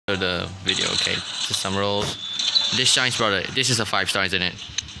the video. Okay, just some rolls. This shines, brother. This is a 5-star, isn't it?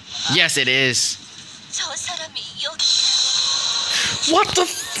 Yes, it is. What the?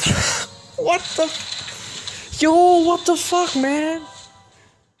 What the? Yo, what the fuck, man?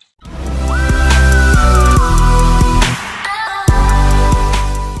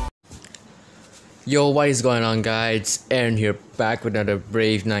 Yo, what is going on, guys? Aaron here, back with another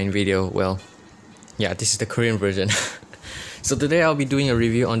Brave 9 video. Well, yeah, this is the Korean version. So today I'll be doing a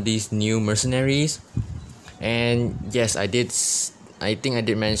review on these new mercenaries. And yes, I think I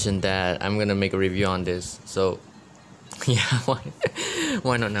did mention that I'm gonna make a review on this. So yeah,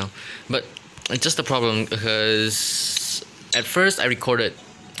 why not now? But it's just a problem because at first I recorded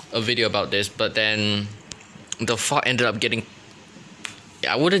a video about this, but then the file ended up getting,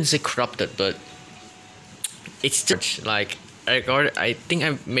 I wouldn't say corrupted, but it's just like I think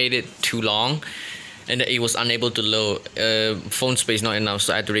I made it too long and it was unable to load. Phone space not enough,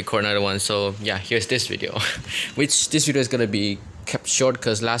 so I had to record another one. So yeah, here's this video. Which this video is gonna be kept short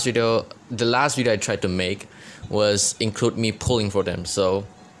because the last video I tried to make was include me pulling for them. So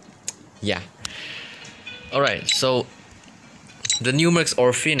yeah. Alright, so the new mercs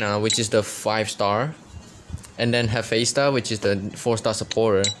Orphina, which is the 5-star, and then Hephaesta, which is the 4-star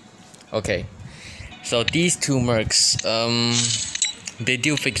supporter. Okay, so these two mercs, they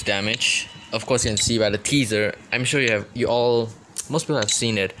deal fixed damage. Of course, you can see by the teaser. I'm sure most people have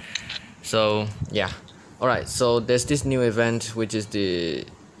seen it. So yeah. Alright, so there's this new event, which is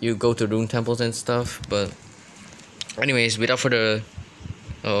you go to rune temples and stuff. But anyways, without further,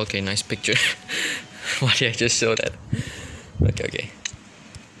 oh okay, nice picture. Why did I just show that? Okay.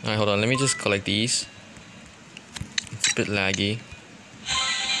 Alright, hold on, let me just collect these. It's a bit laggy.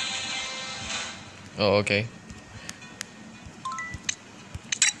 Oh, okay.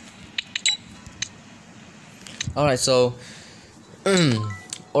 Alright, so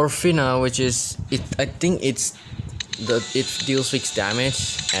Orphina, which is I think it deals fixed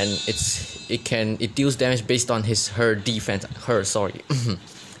damage, and it deals damage based on her defense.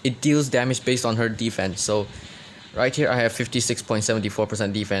 It deals damage based on her defense. So right here I have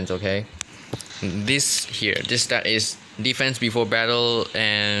 56.74% defense. Okay, that is defense before battle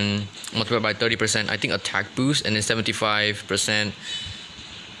and multiplied by 30%. I think attack boost, and then 75%.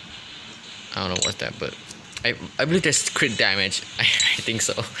 I don't know what's that, but I believe there's crit damage. I think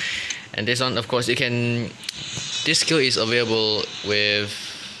so. And this one, of course, this skill is available with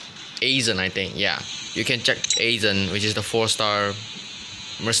Aizen, I think. Yeah, you can check Aizen, which is the 4-star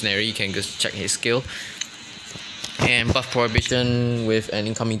mercenary. You can just check his skill. And buff prohibition with an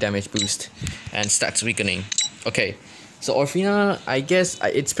incoming damage boost and stats weakening. Okay, so Orphina, I guess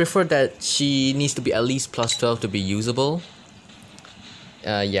it's preferred that she needs to be at least plus 12 to be usable.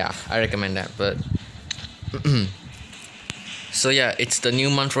 Yeah, I recommend that. But so yeah, it's the new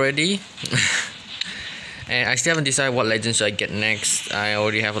month already. And I still haven't decided what legend should I get next. I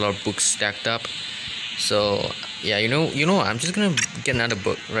already have a lot of books stacked up. So yeah, you know what, I'm just gonna get another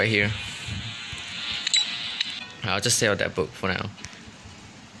book right here. I'll just save that book for now.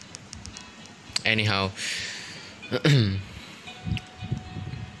 Anyhow,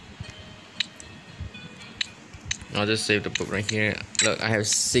 I'll just save the book right here. Look, I have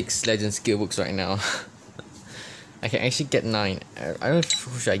 6 legend skill books right now. I can actually get 9. I don't know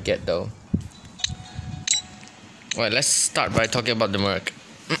who should I get though. Alright, let's start by talking about the merc.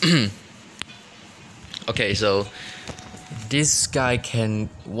 Okay, so this guy can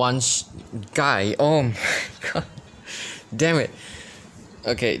oh my god, damn it.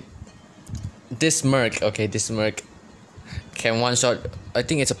 Okay, this merc can one-shot. I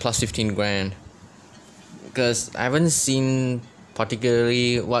think it's a plus 15 grand, because I haven't seen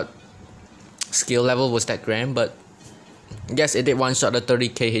particularly what skill level was that grand, but yes, it did one-shot a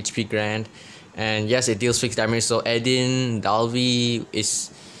 30k HP grand, and yes, it deals fixed damage. So Edin Dalvi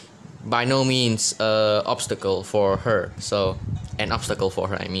is by no means an obstacle for her.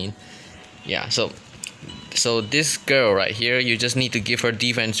 I mean, yeah. So this girl right here, you just need to give her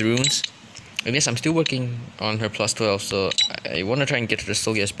defense runes. And yes, I'm still working on her plus 12, so I want to try and get to the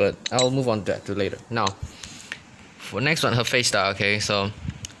soldiers, but I'll move on to that later. Now, for next one, Hephaesta. Okay, so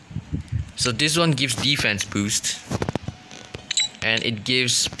this one gives defense boost, and it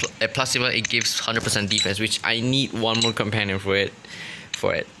gives a plus 7. It gives 100% defense, which I need one more companion for it.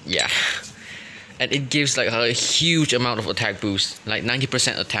 Yeah, and it gives like a huge amount of attack boost, like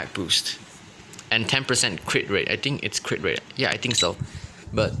 90% attack boost, and 10% crit rate. I think it's crit rate. Yeah, I think so.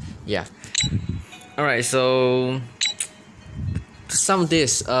 But yeah. Alright, so to sum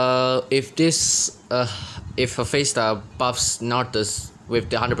this, if Hephaesta buffs Nartus with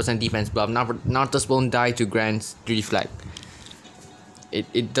the 100% defense buff, Nartus won't die to Grand's reflect.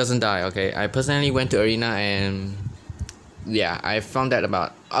 it doesn't die. Okay, I personally went to arena and yeah, I found that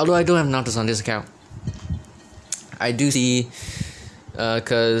about, although I don't have Nautilus on this account, I do see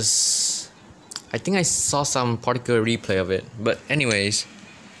cause I think I saw some particular replay of it. But anyways,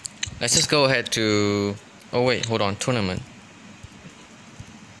 let's just go ahead to, oh wait, hold on, tournament.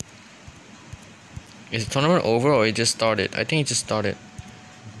 Is the tournament over or it just started? I think it just started.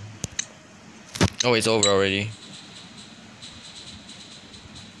 Oh, it's over already.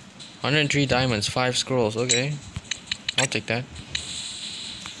 103 diamonds, 5 scrolls, okay. I'll take that.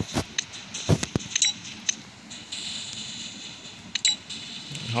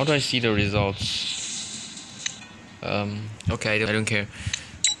 How do I see the results? Okay, I don't care.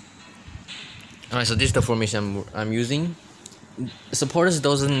 Alright, so this is the formation I'm using. Supporters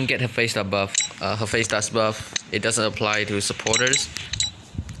doesn't get Hephaesta buff. Hephaesta's buff, it doesn't apply to supporters.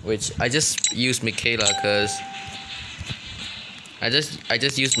 Which I just use Michaela because I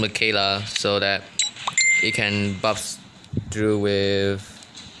just use Michaela so that it can buff through with.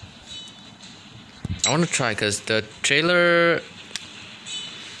 I want to try because the trailer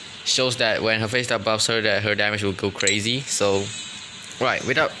shows that when Hephaesta buffs her, that her damage will go crazy. So, right,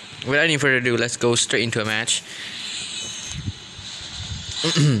 without any further ado, let's go straight into a match.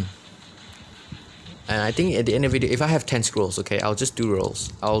 And I think at the end of the video, if I have 10 scrolls, okay, I'll just do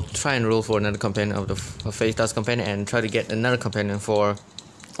rolls. I'll try and roll for another companion of the Hephaesta's companion and try to get another companion for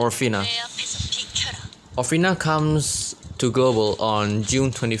Orphina. Orphina comes to global on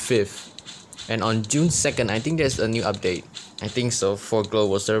June 25th. And on June 2nd, I think there's a new update. I think so, for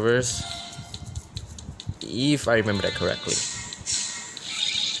global servers. If I remember that correctly.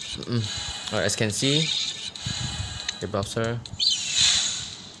 Alright, as you can see, it buffs her.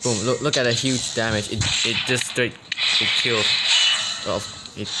 Boom, look at the huge damage. It just straight, it killed. Oh,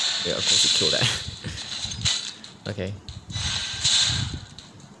 yeah, of course it killed that. Okay.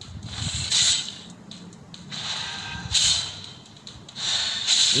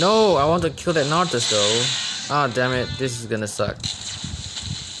 No, I want to kill that Nautilus though. Ah, damn it, this is gonna suck.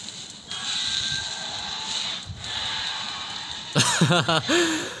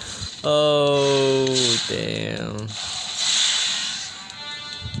 Oh, damn.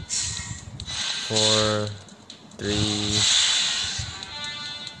 4, 3,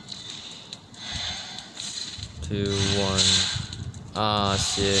 2, 1. Ah,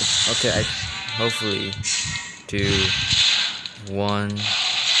 shit. Okay, hopefully 2, 1.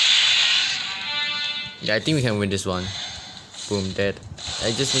 Yeah, I think we can win this one. Boom, dead.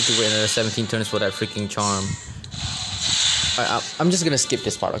 I just need to wait another 17 turns for that freaking charm. I'm just gonna skip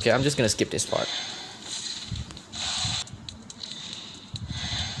this part, okay? I'm just gonna skip this part.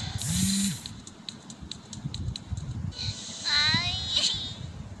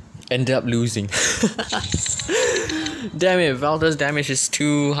 Ended up losing. Damn it, Valda's damage is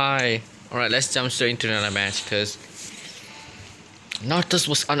too high. Alright, let's jump straight into another match because Nautilus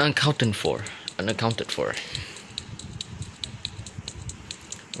was unaccounted for.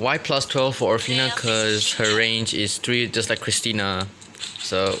 Why plus 12 for Orphina? Because her range is 3, just like Christina.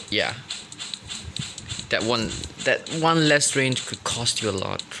 So yeah, that one less range could cost you a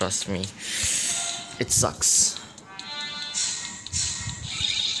lot. Trust me, it sucks.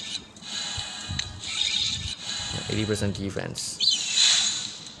 Yeah, 80% defense.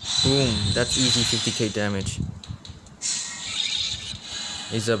 Boom, that's easy 50k damage.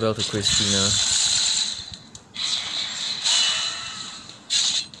 Isabel to Christina.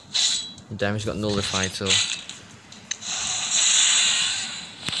 Damage got nullified, so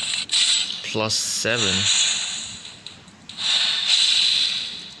plus 7.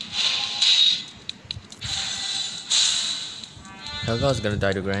 Helga's gonna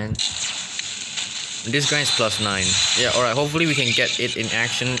die to Grand. This Grand is plus 9. Yeah, alright, hopefully we can get it in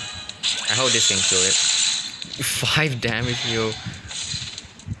action. I hope this can kill it. 5 damage, yo.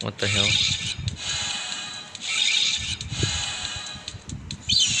 What the hell?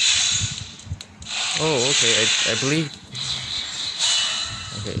 Oh, okay, I believe.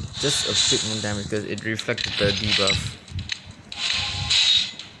 Okay, just a bit more damage because it reflected the debuff.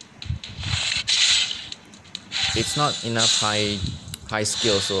 It's not enough high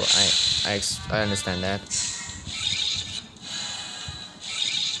skill, so I understand that.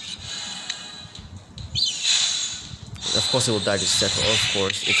 Of course, it will die to settle. Of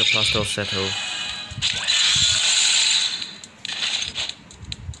course, it's a plus 12 settle.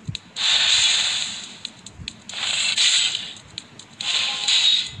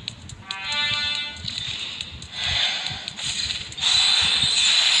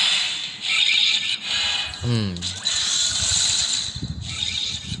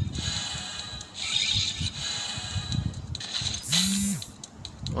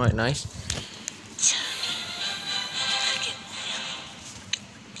 Alright, nice.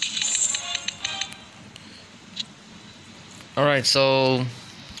 Alright, so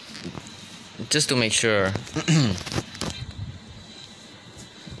just to make sure.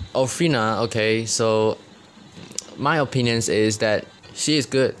 Orphina, okay, so my opinions is that she is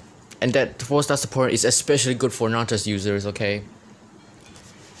good, and that 4-star support is especially good for Nautilus users, okay?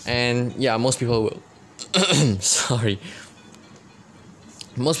 And yeah, most people will sorry.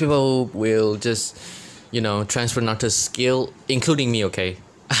 Most people will just, you know, transfer Nautilus skill, including me, okay?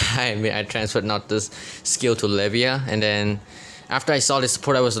 I mean, I transferred Nautilus skill to Levia, and then after I saw the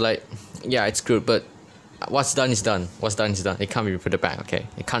support, I was like, yeah, it's good, but what's done is done. What's done is done. It can't be reverted back, okay?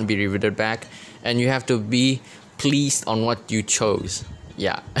 It can't be reverted back, and you have to be pleased on what you chose.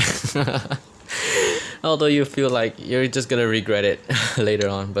 Yeah. Although you feel like you're just gonna regret it later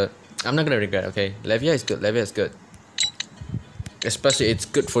on, but I'm not gonna regret, okay? Levia is good. Levia is good. Especially it's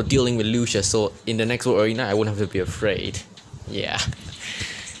good for dealing with Lucia, so in the next world arena I won't have to be afraid. Yeah.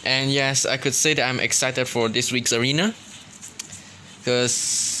 And yes, I could say that I'm excited for this week's arena,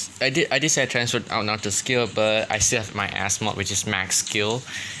 because I did say I transferred out not to skill, but I still have my ass mod, which is max skill.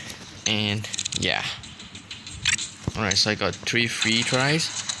 And yeah. Alright, so I got 3 free tries.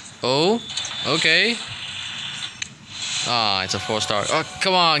 Oh, okay. Ah, it's a 4-star. Oh,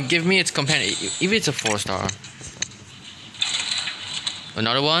 come on, give me its companion. If it's a 4-star.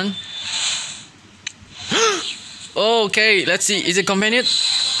 Another one. Okay, let's see. Is it companion?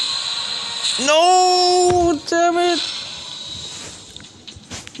 No, damn it.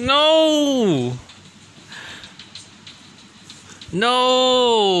 No.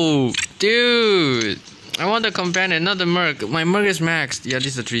 No, dude. I want the companion, not the merc. My merc is maxed. Yeah,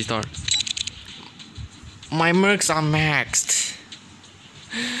 this is a 3-star. My mercs are maxed.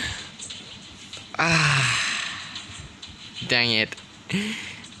 Ah, dang it.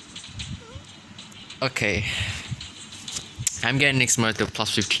 Okay, I'm getting next merc to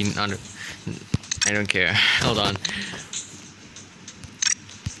plus 15 under. I don't care. Hold on.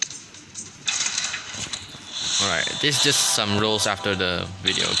 Alright, this is just some rolls after the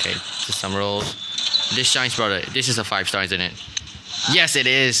video, okay? Just some rolls. This shines, brother. This is a 5-star, isn't it? Yes, it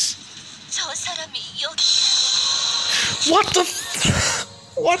is. What the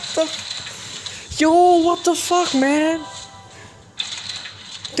what the yo, what the fuck, man?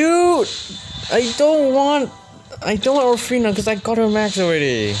 Dude, I don't want Orphina because I got her max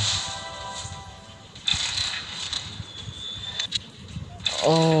already.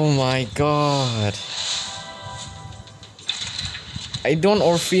 Oh my god. I don't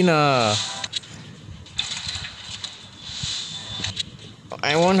Orphina.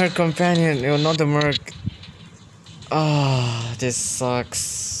 I want her companion, not the merc. Ah, this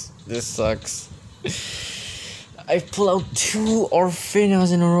sucks. This sucks. I pulled out 2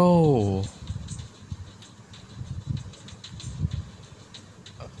 Orphinas in a row.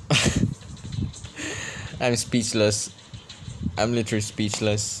 I'm speechless. I'm literally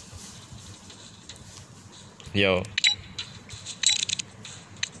speechless. Yo.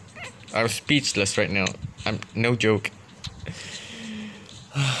 I'm speechless right now. I'm no joke.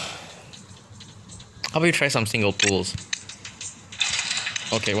 How about you try some single pools?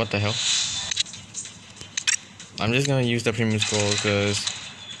 Okay, what the hell? I'm just gonna use the premium scroll because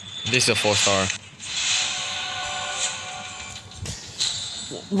this is a 4-star.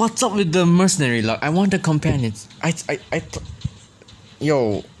 What's up with the mercenary luck? I want the companions.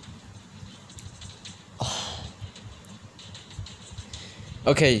 Yo.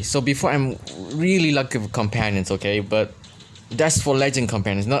 Okay, so before I'm really lucky with companions, okay, but that's for legend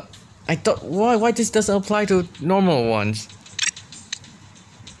companions, not. I thought why this doesn't apply to normal ones?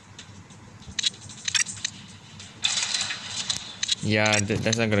 Yeah,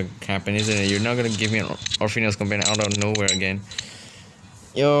 that's not gonna happen, isn't it? You're not gonna give me an Orphina's companion out of nowhere again.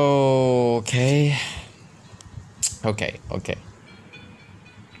 Yo, okay. Okay.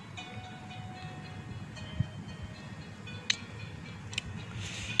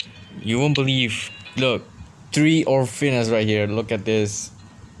 You won't believe. Look, 3 Orphinas right here. Look at this.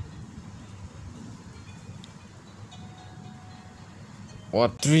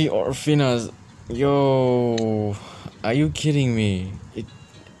 What, 3 Orphinas? Yo, are you kidding me?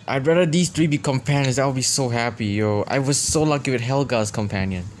 I'd rather these 3 be companions. I would be so happy, yo. I was so lucky with Helga's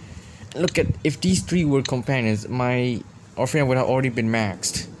companion. Look at, if these 3 were companions, my Orphina would have already been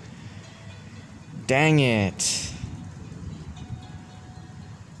maxed. Dang it.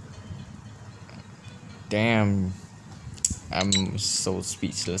 Damn. I'm so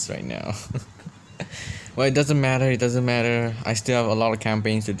speechless right now. Well, it doesn't matter. I still have a lot of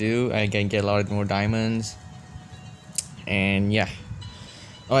campaigns to do. I can get a lot more diamonds. And yeah.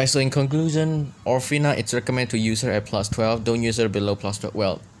 Alright, so in conclusion, Orphina, it's recommended to use her at plus 12. Don't use her below plus 12.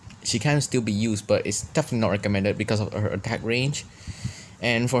 Well, she can still be used, but it's definitely not recommended because of her attack range.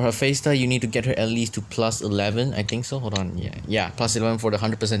 And for Hephaesta, you need to get her at least to plus 11. I think so. Hold on. Yeah, plus 11 for the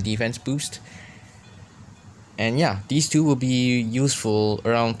 100% defense boost. And yeah, these two will be useful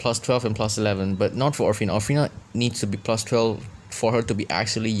around plus 12 and plus 11, but not for Orphina. Orphina needs to be plus 12 for her to be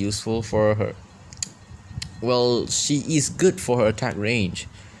actually useful for her. Well, she is good for her attack range.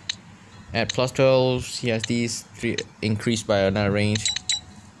 At plus 12, she has these 3 increased by another range.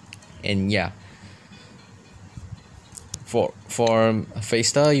 And yeah. For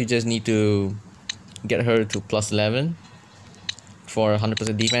Hephaesta, you just need to get her to plus 11 for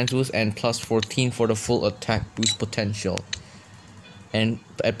 100% defense boost and plus 14 for the full attack boost potential. And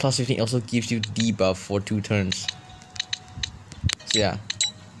at plus 15 also gives you debuff for 2 turns. So yeah.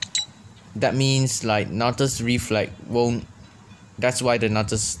 That means like Nautilus Reflect won't. That's why the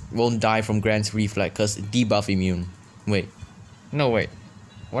Nautilus won't die from Grant's Reflect, because debuff immune. Wait. No, wait.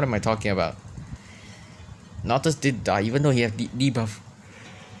 What am I talking about? Nautilus did die even though he had debuff.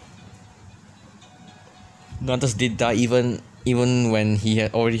 Nautilus did die even when he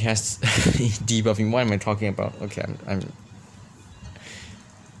already has debuffing. What am I talking about? Okay,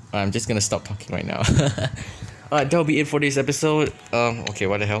 I'm just gonna stop talking right now. Alright, that'll be it for this episode. Okay,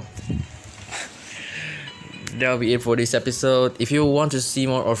 what the hell? That'll be it for this episode. If you want to see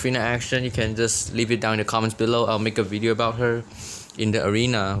more Orphina action, you can just leave it down in the comments below. I'll make a video about her in the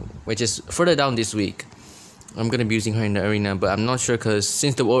arena, which is further down this week. I'm gonna be using her in the arena, but I'm not sure because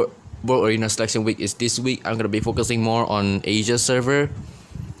since the World Arena Selection Week is this week, I'm gonna be focusing more on Asia server.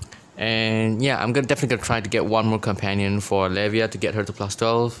 And yeah, I'm definitely gonna try to get one more companion for Levia to get her to plus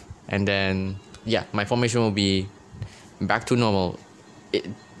 12. And then yeah, my formation will be back to normal.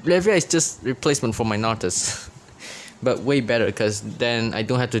 Levia is just replacement for my Nautilus. But way better, because then I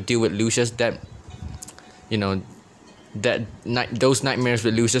don't have to deal with Lucius. That, you know, those nightmares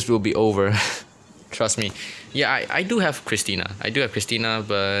with Lucius will be over. Trust me. Yeah, I do have Christina.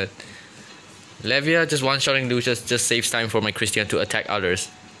 But Levia just one-shotting Lucius just saves time for my Christina to attack others.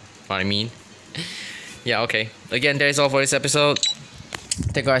 Know what I mean? Yeah, okay. Again, that is all for this episode.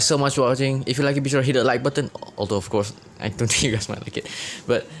 Thank you guys so much for watching. If you like it, be sure to hit the like button. Although, of course, I don't think you guys might like it.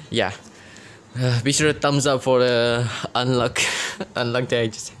 But yeah. Be sure to thumbs up for the unluck that I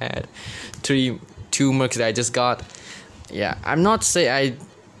just had. 2 mercs that I just got. Yeah, I'm not saying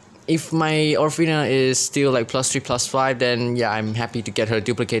if my Orphina is still like plus 3, plus 5, then yeah, I'm happy to get her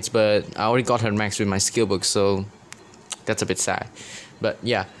duplicates, but I already got her max with my skill book, so that's a bit sad. But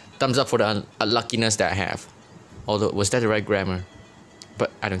yeah, thumbs up for the unluckiness that I have. Although, was that the right grammar?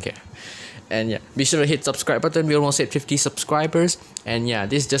 But I don't care. And yeah, be sure to hit subscribe button. We almost hit 50 subscribers, and yeah,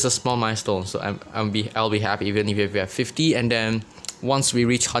 this is just a small milestone, so I'll be happy even if we have 50. And then once we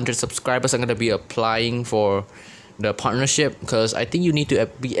reach 100 subscribers, I'm gonna be applying for the partnership, because I think you need to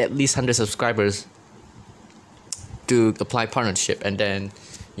be at least 100 subscribers to apply partnership. And then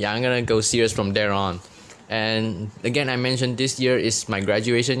yeah, I'm gonna go serious from there on. And again, I mentioned this year is my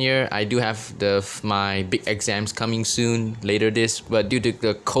graduation year. I do have my big exams coming soon later this, but due to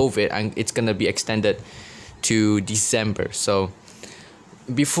the COVID, it's gonna be extended to December. So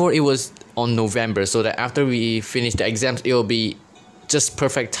before it was on November, so that after we finish the exams, it will be just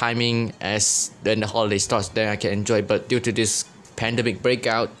perfect timing as then the holiday starts. Then I can enjoy. But due to this pandemic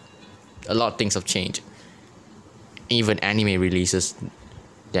breakout, a lot of things have changed. Even anime releases.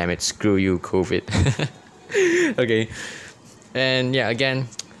 Damn it! Screw you, COVID. Okay, and yeah, again,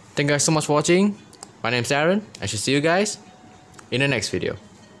 thank you guys so much for watching. My name's Aaron. I shall see you guys in the next video.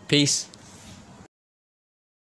 Peace.